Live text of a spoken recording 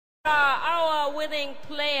Our winning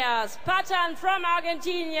players: Patán from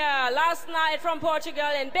Argentina, last night from Portugal,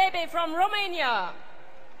 and Bebe from Romania.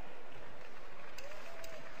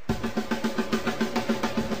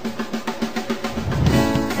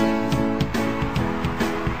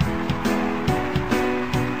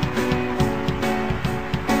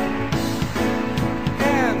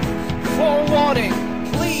 And forwarding,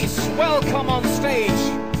 please welcome on stage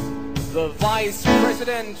the Vice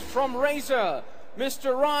President from Razer,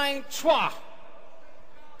 Mr. Ryan Chua.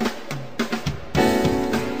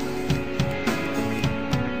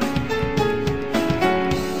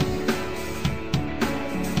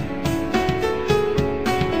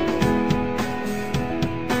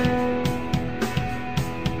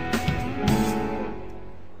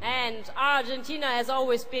 And Argentina has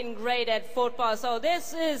always been great at football, so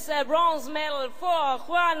this is a bronze medal for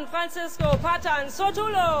Juan Francisco Patán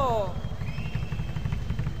Sotulo.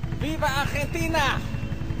 Viva Argentina!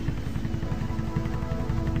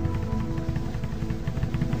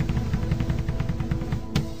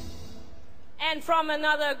 And from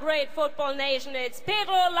another great football nation, it's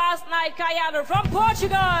Pedro last night Caiado from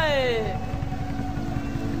Portugal.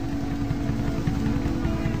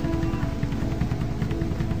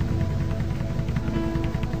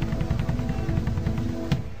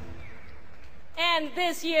 And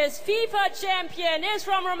this year's FIFA champion is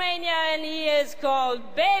from Romania, and he is called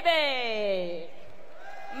Bebe.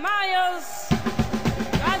 Marius.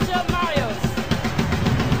 Gotcha, Marius.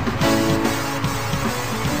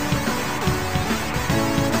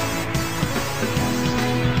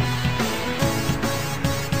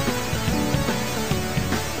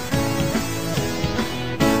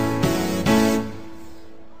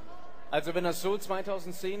 Also wenn das so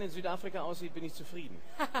 2010 in Südafrika aussieht, bin ich zufrieden.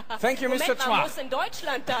 Thank you, Mr. Moment, man Chua. muss in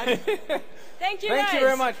Deutschland dann. Thank you, Thank guys. you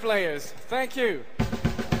very much, players. Thank you.